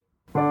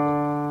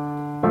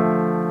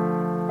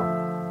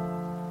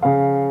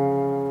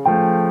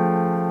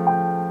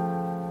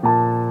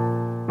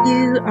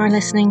are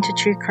listening to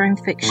True Crime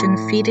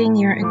Fiction, feeding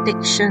your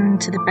addiction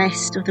to the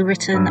best of the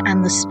written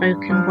and the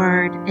spoken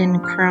word in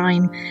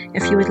crime.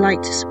 If you would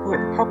like to support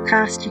the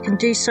podcast, you can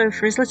do so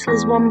for as little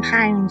as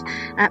 £1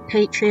 at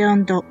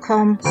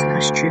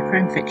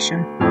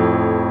patreon.com/truecrimefiction.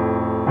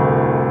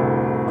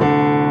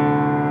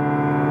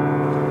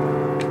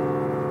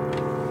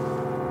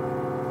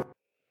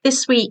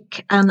 This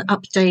week, an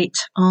update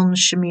on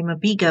Shamima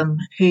Begum,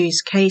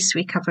 whose case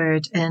we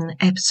covered in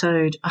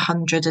episode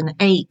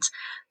 108,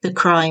 The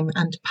Crime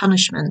and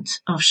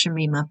Punishment of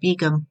Shamima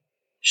Begum.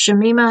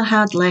 Shamima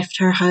had left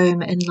her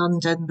home in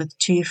London with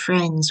two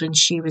friends when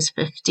she was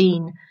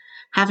 15,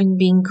 having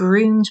been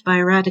groomed by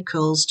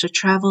radicals to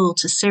travel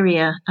to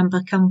Syria and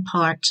become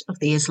part of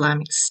the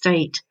Islamic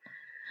State.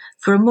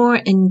 For a more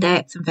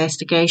in-depth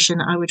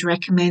investigation, I would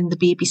recommend the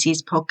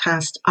BBC's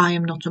podcast I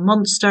Am Not a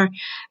Monster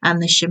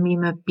and the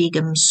Shamima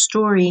Begum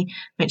story,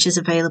 which is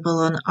available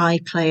on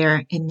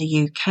iPlayer in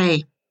the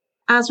UK.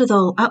 As with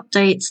all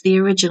updates, the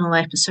original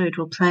episode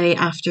will play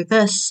after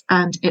this,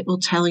 and it will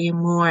tell you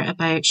more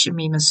about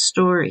Shamima's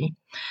story.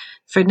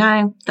 For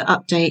now, the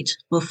update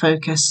will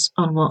focus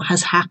on what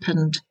has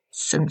happened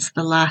since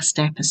the last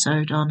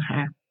episode on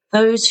her.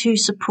 Those who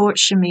support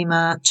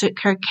Shamima took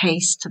her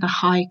case to the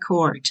High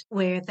Court,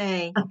 where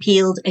they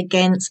appealed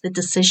against the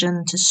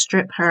decision to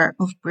strip her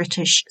of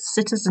British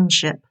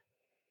citizenship.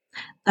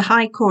 The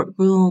High Court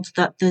ruled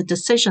that the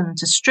decision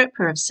to strip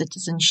her of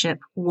citizenship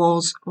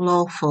was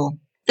lawful.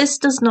 This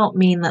does not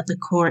mean that the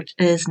court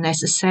is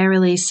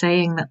necessarily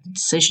saying that the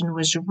decision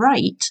was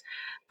right,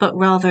 but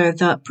rather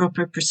that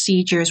proper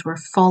procedures were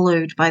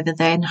followed by the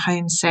then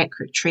Home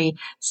Secretary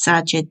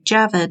Sajid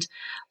Javid,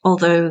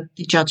 although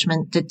the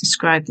judgment did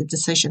describe the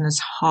decision as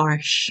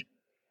harsh.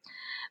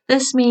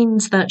 This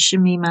means that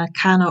Shamima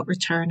cannot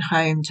return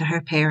home to her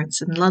parents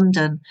in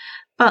London,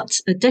 but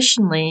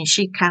additionally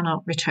she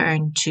cannot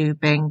return to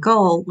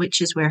Bengal,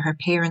 which is where her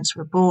parents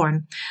were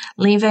born,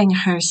 leaving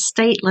her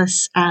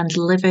stateless and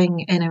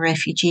living in a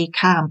refugee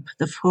camp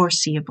the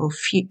foreseeable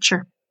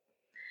future.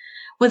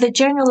 With a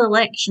general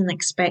election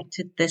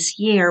expected this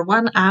year,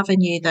 one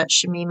avenue that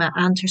Shamima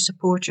and her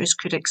supporters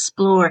could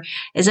explore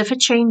is if a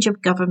change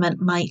of government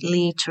might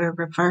lead to a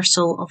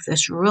reversal of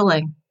this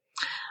ruling.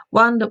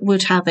 One that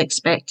would have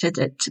expected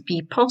it to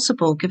be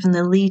possible given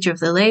the leader of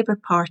the Labour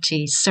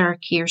Party, Sir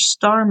Keir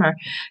Starmer,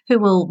 who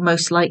will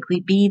most likely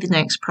be the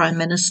next Prime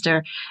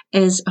Minister,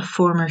 is a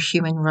former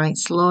human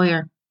rights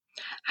lawyer.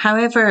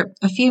 However,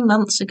 a few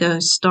months ago,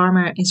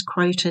 Starmer is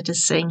quoted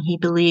as saying he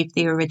believed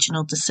the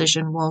original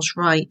decision was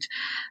right,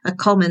 a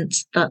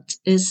comment that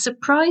is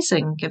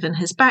surprising given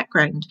his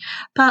background.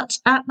 But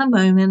at the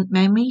moment,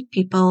 many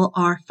people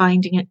are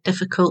finding it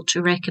difficult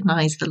to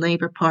recognise the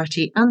Labour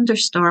Party under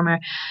Starmer,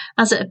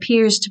 as it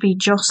appears to be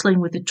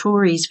jostling with the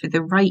Tories for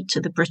the right to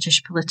the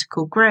British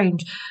political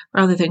ground,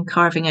 rather than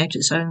carving out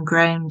its own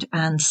ground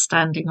and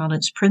standing on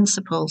its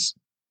principles.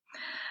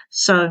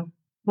 So,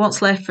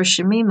 what's left for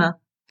Shamima?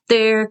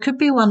 There could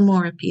be one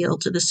more appeal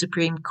to the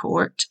Supreme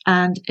Court,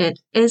 and it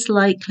is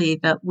likely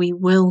that we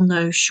will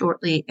know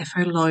shortly if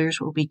her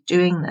lawyers will be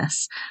doing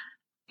this.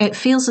 It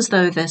feels as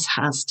though this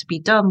has to be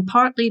done,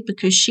 partly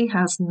because she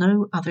has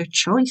no other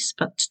choice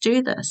but to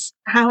do this.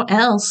 How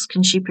else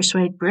can she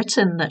persuade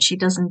Britain that she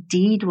does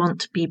indeed want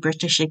to be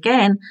British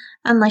again,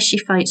 unless she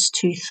fights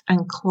tooth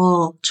and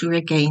claw to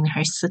regain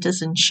her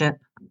citizenship?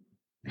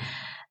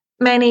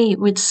 Many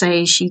would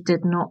say she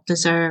did not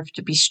deserve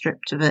to be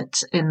stripped of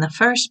it in the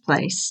first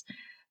place,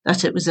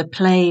 that it was a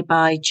play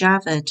by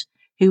Javid,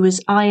 who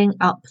was eyeing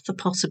up the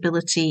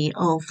possibility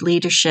of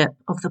leadership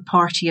of the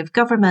party of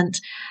government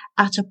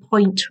at a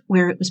point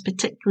where it was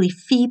particularly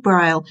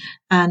febrile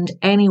and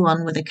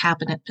anyone with a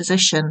cabinet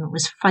position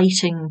was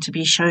fighting to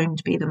be shown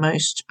to be the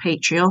most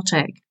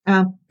patriotic.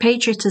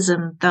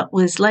 Patriotism that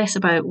was less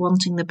about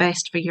wanting the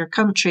best for your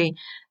country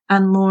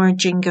and more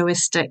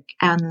jingoistic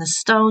and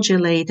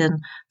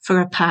nostalgia-laden for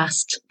a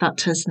past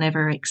that has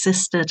never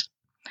existed.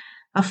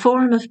 A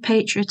form of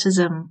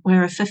patriotism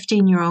where a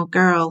 15-year-old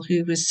girl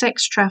who was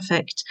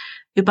sex-trafficked,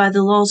 who by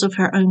the laws of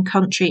her own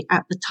country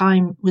at the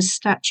time was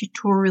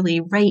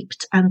statutorily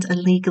raped and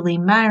illegally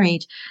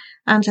married,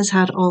 and has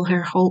had all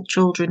her whole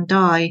children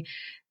die,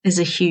 is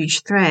a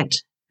huge threat.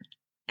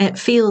 It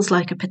feels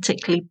like a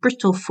particularly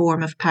brittle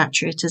form of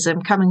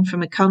patriotism coming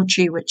from a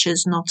country which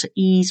is not at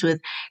ease with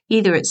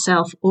either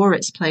itself or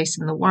its place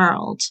in the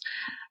world.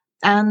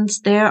 And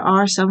there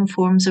are some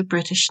forms of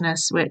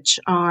Britishness which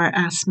are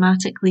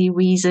asthmatically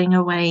wheezing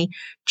away,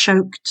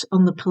 choked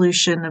on the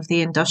pollution of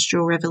the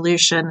Industrial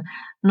Revolution,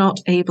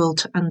 not able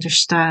to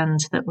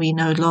understand that we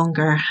no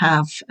longer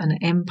have an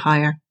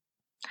empire.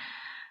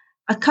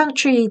 A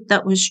country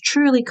that was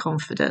truly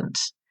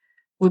confident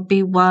would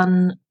be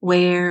one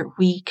where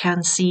we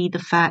can see the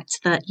fact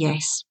that,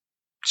 yes,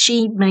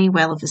 she may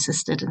well have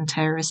assisted in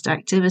terrorist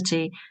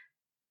activity,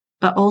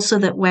 but also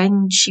that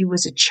when she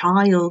was a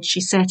child,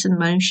 she set in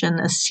motion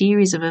a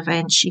series of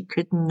events she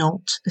could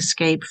not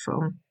escape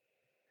from.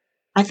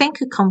 I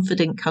think a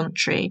confident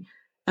country,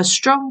 a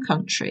strong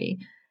country,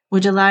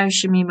 would allow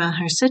Shamima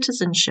her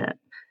citizenship,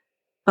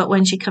 but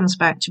when she comes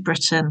back to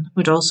Britain,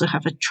 would also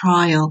have a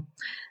trial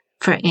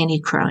for any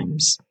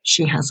crimes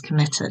she has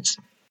committed.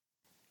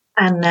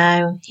 And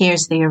now,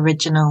 here's the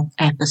original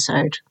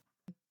episode.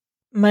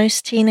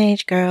 Most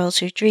teenage girls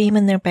who dream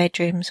in their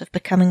bedrooms of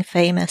becoming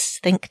famous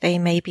think they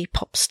may be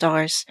pop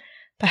stars,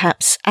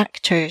 perhaps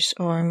actors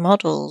or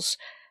models.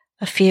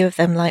 A few of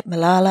them, like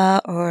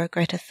Malala or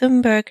Greta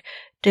Thunberg,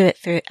 do it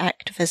through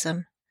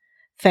activism.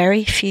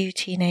 Very few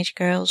teenage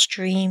girls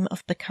dream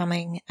of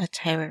becoming a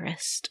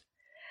terrorist.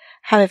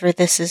 However,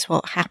 this is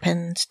what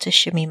happened to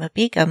Shamima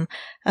Begum,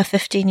 a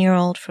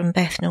 15-year-old from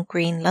Bethnal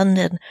Green,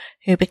 London,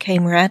 who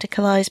became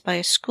radicalised by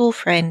a school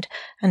friend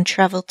and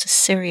travelled to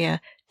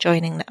Syria,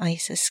 joining the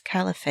ISIS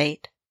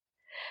caliphate.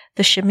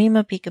 The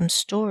Shamima Begum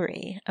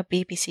story, a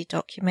BBC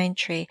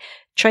documentary,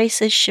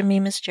 traces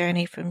Shamima's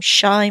journey from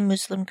shy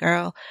Muslim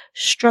girl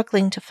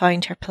struggling to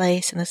find her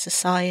place in a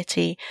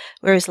society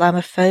where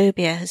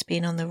Islamophobia has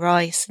been on the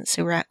rise since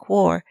the Iraq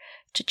War,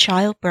 to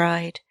child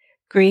bride,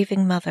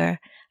 grieving mother,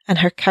 and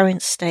her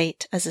current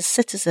state as a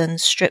citizen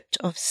stripped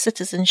of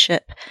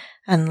citizenship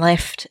and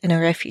left in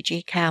a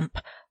refugee camp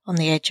on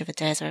the edge of a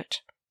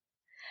desert.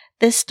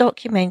 This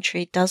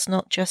documentary does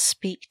not just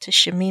speak to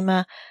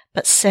Shamima,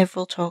 but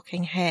several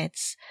talking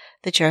heads: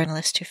 the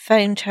journalist who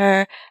found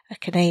her, a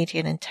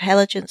Canadian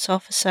intelligence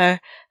officer,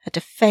 a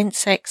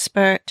defence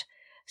expert.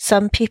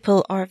 Some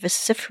people are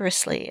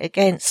vociferously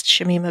against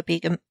Shamima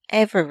Begum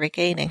ever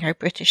regaining her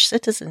British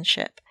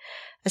citizenship.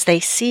 As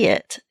they see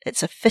it,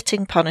 it's a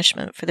fitting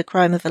punishment for the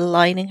crime of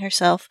aligning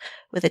herself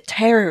with a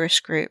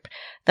terrorist group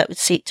that would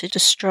seek to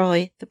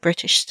destroy the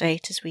British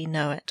state as we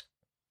know it.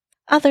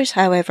 Others,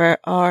 however,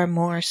 are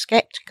more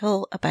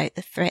sceptical about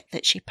the threat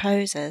that she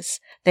poses.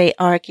 They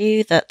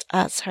argue that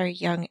at her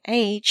young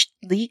age,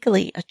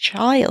 legally a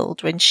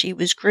child when she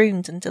was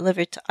groomed and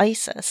delivered to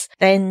ISIS,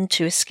 then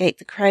to escape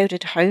the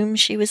crowded home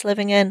she was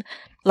living in,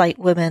 like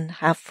women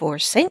have for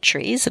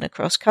centuries and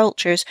across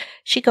cultures,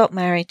 she got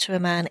married to a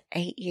man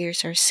 8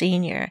 years her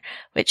senior,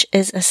 which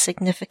is a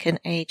significant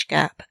age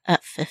gap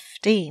at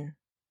 15.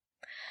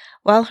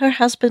 While her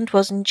husband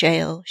was in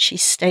jail, she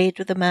stayed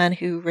with a man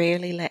who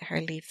rarely let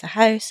her leave the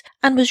house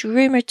and was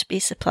rumoured to be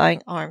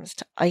supplying arms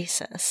to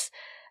ISIS.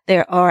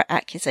 There are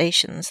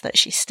accusations that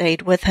she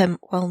stayed with him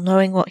while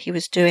knowing what he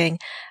was doing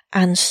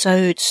and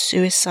sewed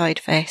suicide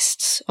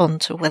vests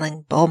onto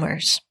willing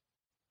bombers.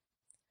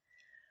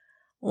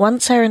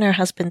 Once her and her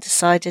husband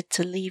decided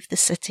to leave the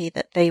city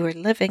that they were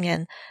living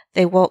in,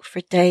 they walked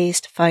for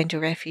days to find a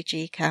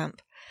refugee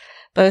camp.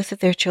 Both of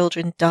their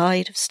children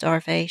died of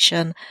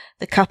starvation,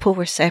 the couple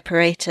were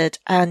separated,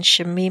 and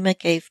Shamima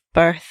gave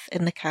birth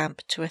in the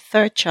camp to a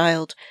third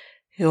child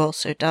who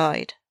also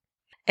died.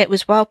 It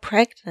was while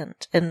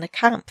pregnant in the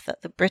camp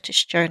that the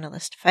British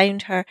journalist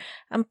found her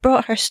and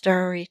brought her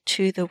story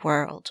to the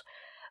world.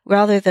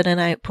 Rather than an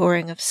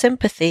outpouring of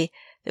sympathy,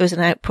 there was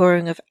an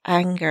outpouring of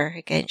anger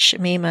against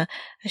Shamima,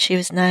 as she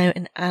was now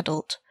an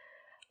adult.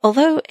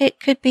 Although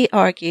it could be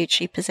argued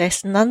she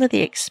possessed none of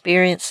the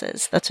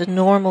experiences that a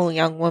normal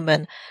young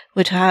woman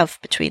would have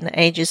between the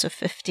ages of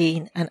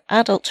 15 and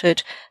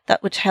adulthood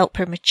that would help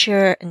her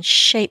mature and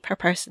shape her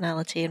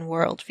personality and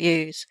world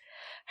views.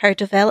 Her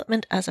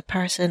development as a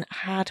person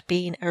had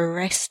been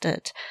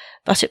arrested,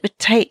 but it would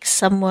take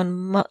someone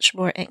much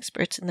more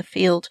expert in the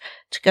field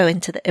to go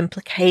into the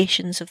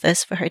implications of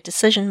this for her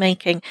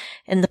decision-making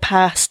in the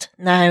past,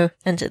 now,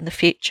 and in the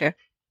future.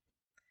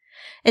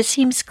 It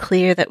seems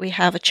clear that we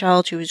have a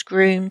child who was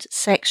groomed,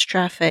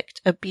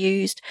 sex-trafficked,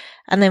 abused,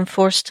 and then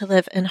forced to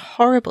live in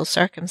horrible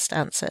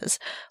circumstances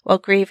while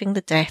grieving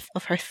the death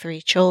of her 3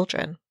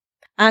 children.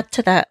 Add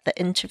to that the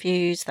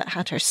interviews that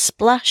had her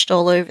splashed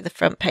all over the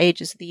front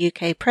pages of the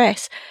UK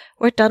press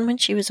were done when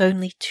she was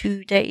only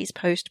 2 days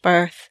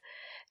post-birth.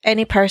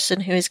 Any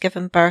person who has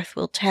given birth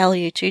will tell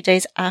you 2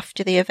 days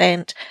after the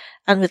event,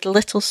 and with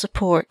little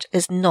support,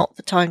 is not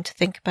the time to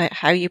think about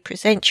how you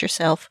present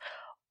yourself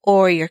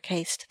or your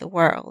case to the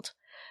world.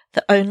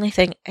 The only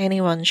thing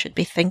anyone should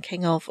be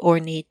thinking of or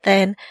need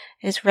then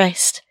is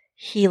rest,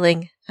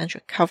 healing, and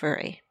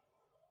recovery.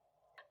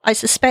 I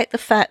suspect the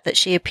fact that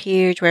she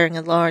appeared wearing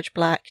a large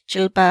black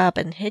jilbab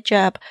and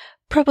hijab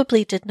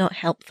probably did not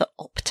help the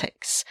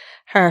optics.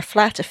 Her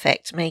flat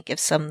effect may give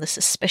some the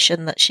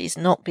suspicion that she's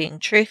not being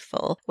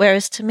truthful,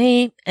 whereas to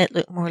me it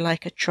looked more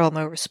like a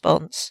trauma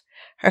response.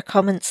 Her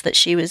comments that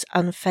she was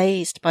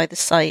unfazed by the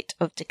sight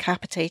of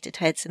decapitated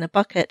heads in a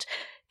bucket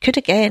could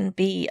again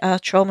be a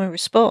trauma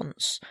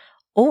response,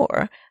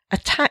 or a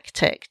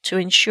tactic to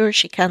ensure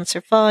she can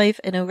survive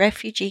in a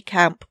refugee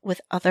camp with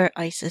other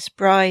ISIS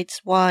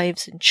brides,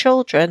 wives, and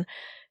children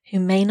who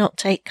may not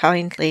take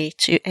kindly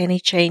to any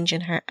change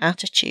in her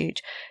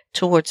attitude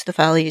towards the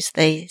values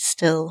they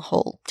still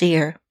hold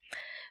dear.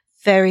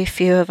 Very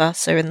few of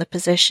us are in the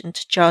position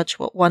to judge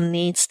what one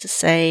needs to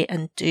say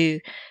and do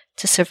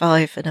to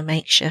survive in a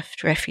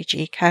makeshift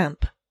refugee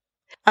camp.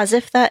 As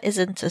if that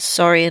isn't a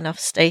sorry enough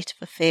state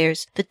of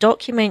affairs, the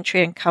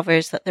documentary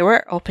uncovers that there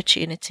were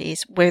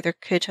opportunities where there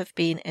could have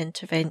been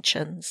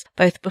interventions,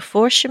 both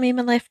before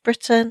Shamima left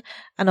Britain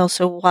and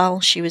also while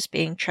she was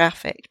being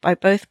trafficked by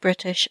both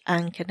British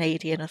and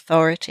Canadian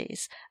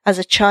authorities. As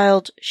a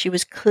child, she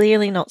was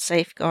clearly not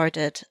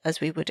safeguarded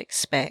as we would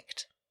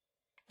expect.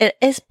 It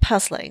is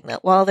puzzling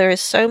that while there is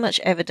so much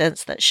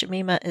evidence that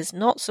Shamima is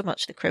not so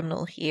much the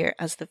criminal here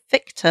as the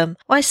victim,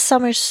 why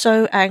some are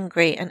so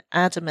angry and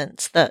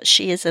adamant that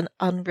she is an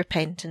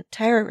unrepentant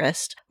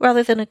terrorist,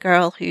 rather than a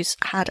girl who's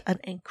had an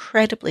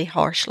incredibly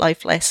harsh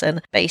life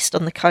lesson based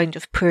on the kind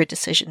of poor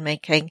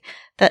decision-making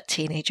that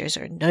teenagers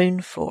are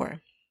known for.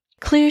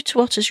 Clue to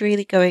what is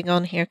really going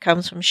on here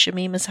comes from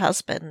Shamima's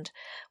husband.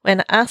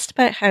 When asked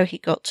about how he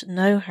got to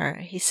know her,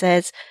 he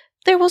says,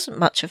 "There wasn't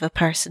much of a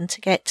person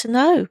to get to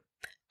know."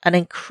 An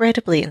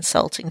incredibly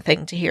insulting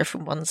thing to hear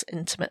from one's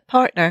intimate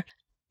partner.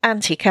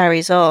 And he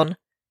carries on,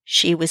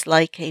 "She was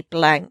like a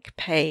blank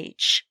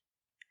page."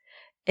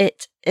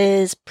 It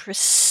is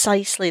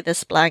precisely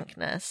this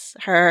blankness,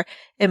 her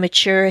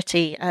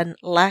immaturity and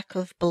lack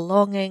of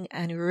belonging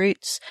and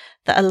roots,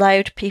 that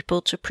allowed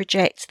people to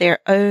project their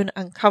own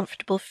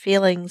uncomfortable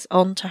feelings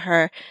onto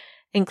her,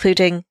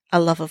 including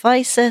a love of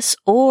ISIS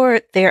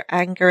or their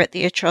anger at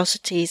the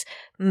atrocities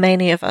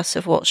many of us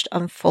have watched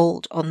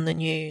unfold on the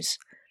news.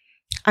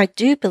 I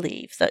do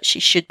believe that she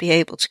should be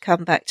able to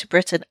come back to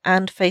Britain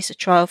and face a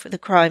trial for the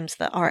crimes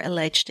that are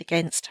alleged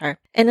against her.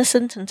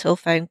 Innocent until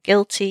found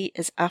guilty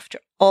is after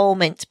all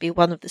meant to be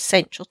one of the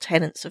central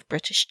tenets of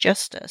British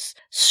justice.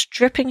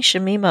 Stripping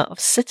Shamima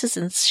of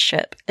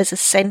citizenship is a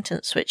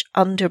sentence which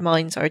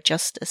undermines our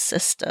justice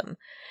system.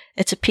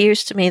 It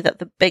appears to me that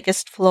the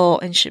biggest flaw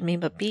in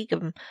Shamima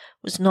Begum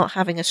was not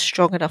having a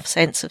strong enough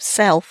sense of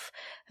self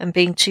and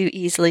being too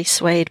easily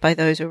swayed by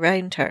those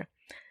around her.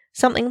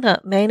 Something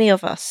that many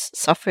of us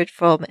suffered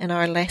from in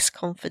our less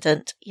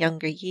confident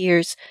younger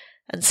years,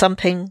 and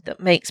something that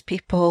makes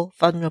people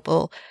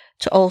vulnerable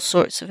to all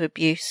sorts of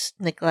abuse,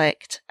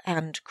 neglect,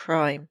 and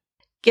crime.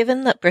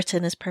 Given that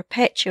Britain is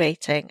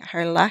perpetuating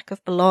her lack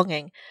of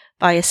belonging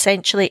by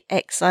essentially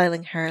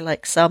exiling her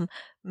like some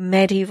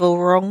medieval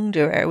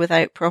wrongdoer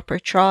without proper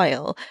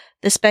trial,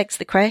 this begs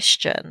the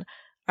question,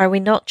 are we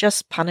not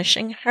just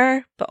punishing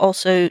her, but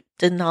also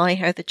deny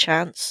her the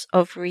chance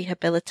of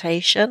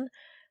rehabilitation,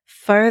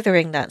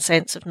 furthering that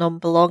sense of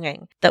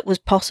non-belonging that was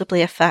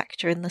possibly a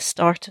factor in the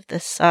start of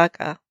this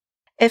saga?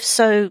 If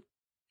so,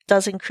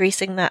 does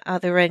increasing that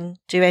othering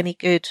do any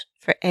good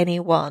for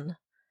anyone?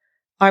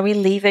 Are we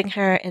leaving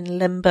her in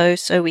limbo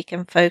so we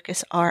can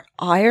focus our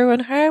ire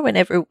on her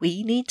whenever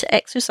we need to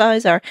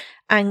exercise our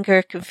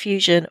anger,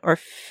 confusion, or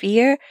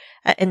fear?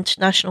 At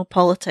international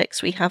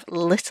politics, we have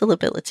little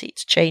ability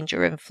to change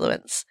or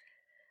influence.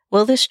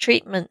 Will this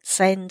treatment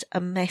send a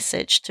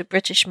message to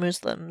British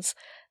Muslims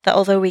that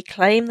although we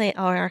claim they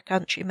are our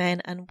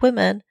countrymen and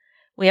women,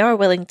 we are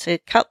willing to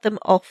cut them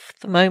off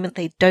the moment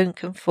they don't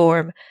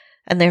conform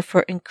and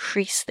therefore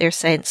increase their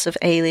sense of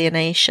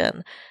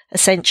alienation,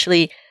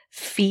 essentially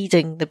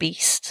feeding the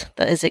beast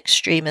that is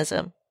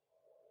extremism?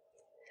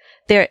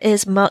 There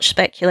is much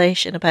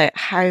speculation about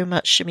how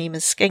much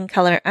Shamima's skin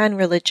colour and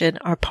religion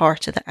are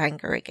part of the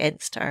anger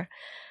against her.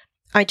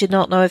 I do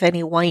not know of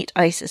any white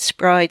ISIS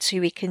brides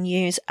who we can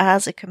use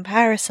as a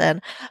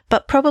comparison,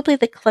 but probably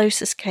the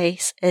closest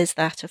case is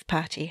that of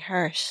Patty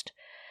Hearst.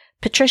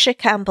 Patricia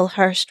Campbell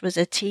Hearst was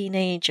a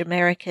teenage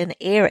American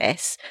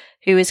heiress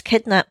who was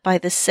kidnapped by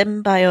the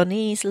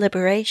Symbionese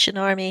Liberation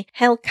Army,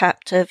 held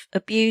captive,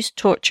 abused,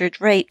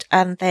 tortured, raped,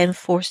 and then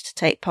forced to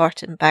take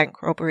part in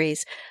bank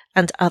robberies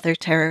and other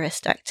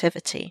terrorist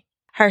activity.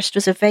 Hearst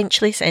was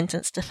eventually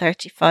sentenced to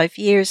 35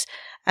 years,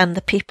 and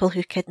the people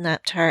who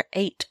kidnapped her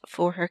ate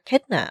for her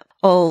kidnap,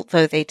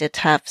 although they did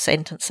have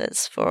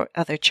sentences for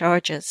other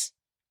charges.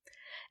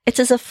 It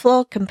is a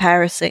flawed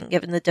comparison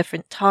given the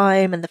different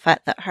time and the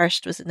fact that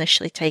Hearst was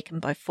initially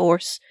taken by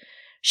force.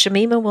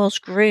 Shamima was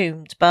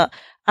groomed, but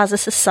as a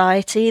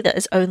society that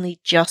is only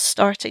just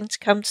starting to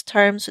come to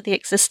terms with the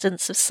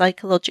existence of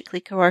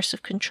psychologically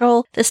coercive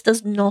control, this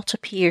does not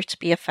appear to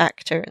be a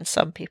factor in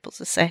some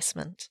people's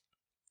assessment.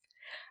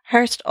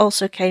 Hearst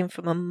also came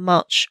from a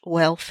much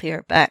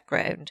wealthier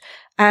background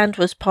and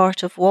was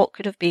part of what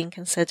could have been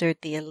considered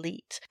the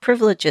elite,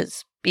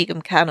 privileges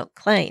Begum cannot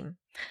claim.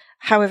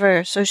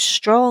 However, so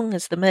strong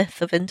is the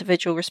myth of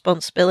individual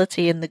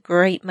responsibility in the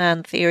great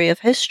man theory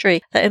of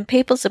history that in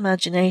people's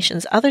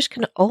imaginations others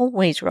can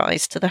always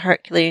rise to the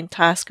Herculean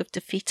task of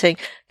defeating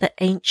the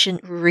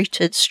ancient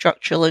rooted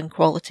structural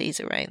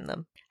inequalities around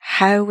them.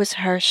 How was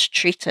Hearst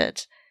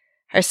treated?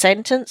 Her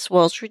sentence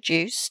was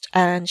reduced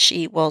and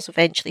she was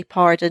eventually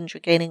pardoned,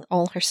 regaining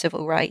all her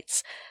civil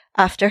rights.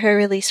 After her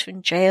release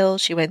from jail,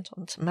 she went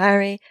on to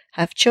marry,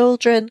 have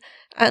children,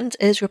 and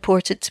is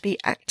reported to be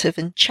active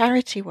in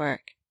charity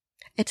work.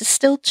 It is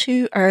still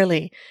too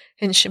early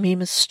in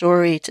Shamima's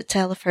story to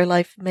tell if her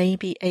life may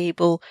be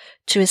able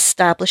to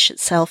establish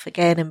itself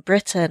again in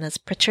Britain as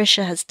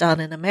Patricia has done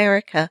in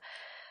America,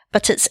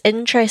 But it's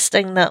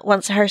interesting that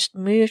once Hearst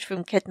moved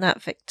from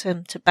kidnap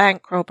victim to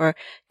bank robber,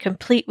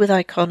 complete with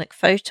iconic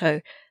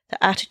photo,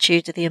 the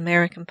attitude of the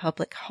American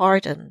public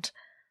hardened.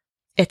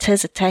 It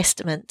is a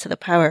testament to the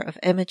power of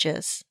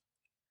images.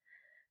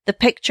 The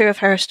picture of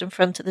Hearst in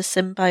front of the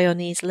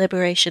Symbionese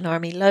Liberation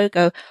Army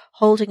logo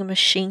holding a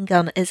machine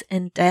gun is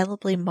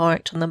indelibly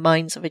marked on the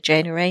minds of a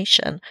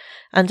generation,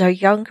 and our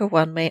younger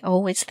one may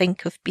always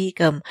think of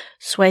Begum,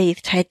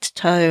 swathed head to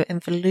toe in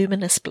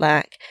voluminous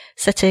black,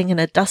 sitting in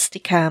a dusty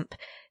camp,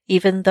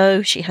 even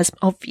though she has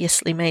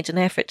obviously made an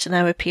effort to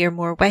now appear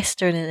more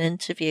Western in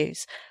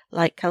interviews,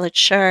 light-coloured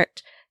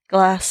shirt,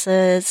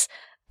 glasses,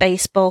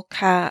 baseball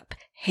cap,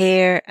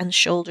 hair and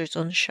shoulders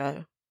on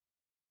show.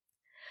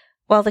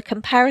 While the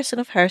comparison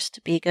of Hearst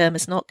to Begum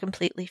is not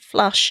completely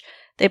flush,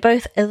 they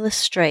both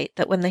illustrate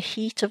that when the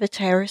heat of a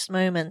terrorist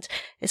moment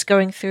is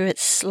going through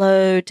its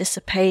slow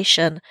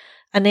dissipation,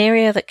 an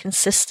area that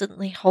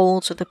consistently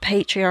holds with the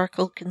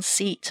patriarchal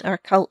conceit our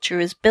culture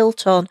is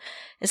built on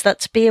is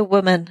that to be a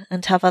woman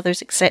and have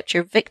others accept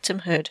your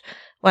victimhood,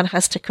 one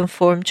has to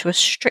conform to a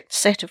strict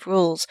set of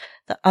rules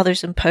that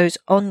others impose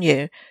on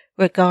you,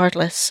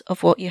 regardless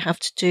of what you have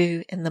to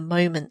do in the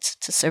moment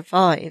to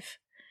survive.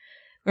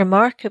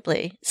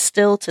 Remarkably,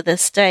 still to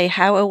this day,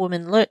 how a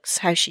woman looks,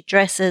 how she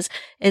dresses,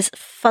 is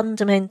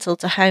fundamental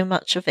to how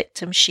much a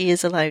victim she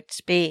is allowed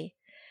to be.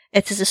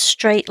 It is a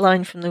straight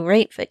line from the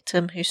rape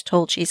victim who's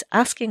told she's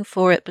asking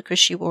for it because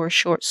she wore a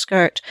short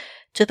skirt,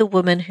 to the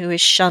woman who is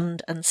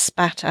shunned and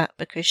spat at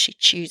because she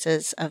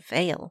chooses a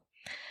veil.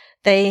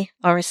 They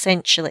are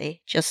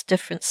essentially just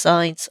different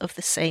sides of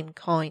the same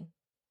coin.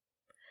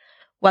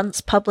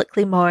 Once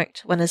publicly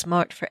marked, one is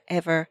marked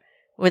forever,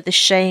 with the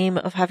shame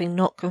of having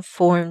not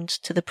conformed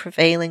to the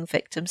prevailing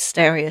victim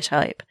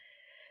stereotype.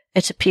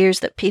 It appears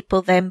that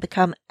people then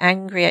become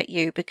angry at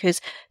you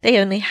because they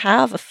only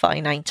have a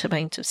finite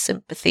amount of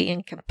sympathy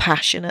and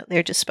compassion at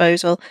their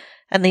disposal,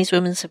 and these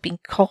women have been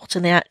caught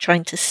in the act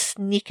trying to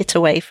sneak it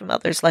away from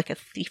others like a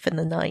thief in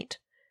the night.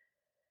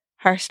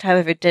 Hearst,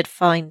 however, did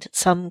find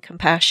some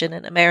compassion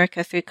in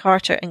America through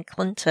Carter and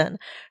Clinton,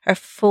 her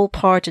full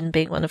pardon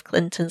being one of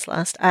Clinton's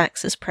last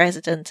acts as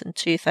president in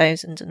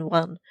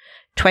 2001,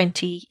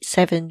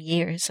 27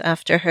 years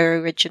after her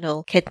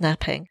original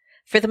kidnapping.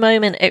 For the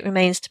moment, it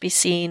remains to be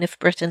seen if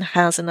Britain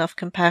has enough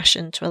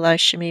compassion to allow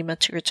Shamima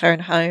to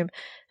return home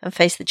and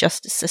face the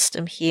justice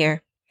system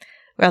here,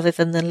 rather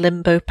than the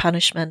limbo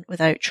punishment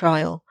without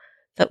trial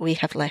that we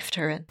have left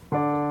her in.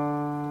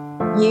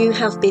 You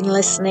have been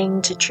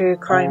listening to True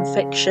Crime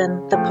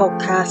Fiction, the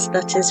podcast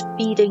that is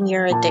feeding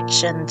your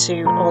addiction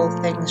to all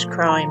things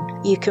crime.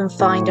 You can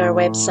find our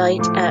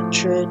website at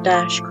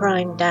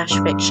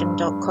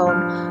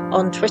true-crime-fiction.com,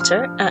 on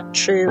Twitter at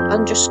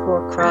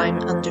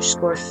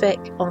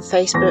true_crime_fic, on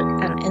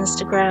Facebook and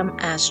Instagram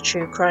as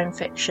True Crime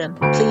Fiction.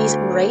 Please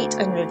rate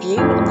and review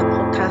on the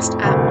podcast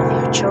app of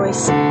your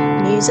choice.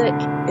 Music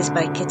is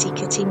by Kitty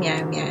Kitty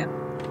Meow Meow.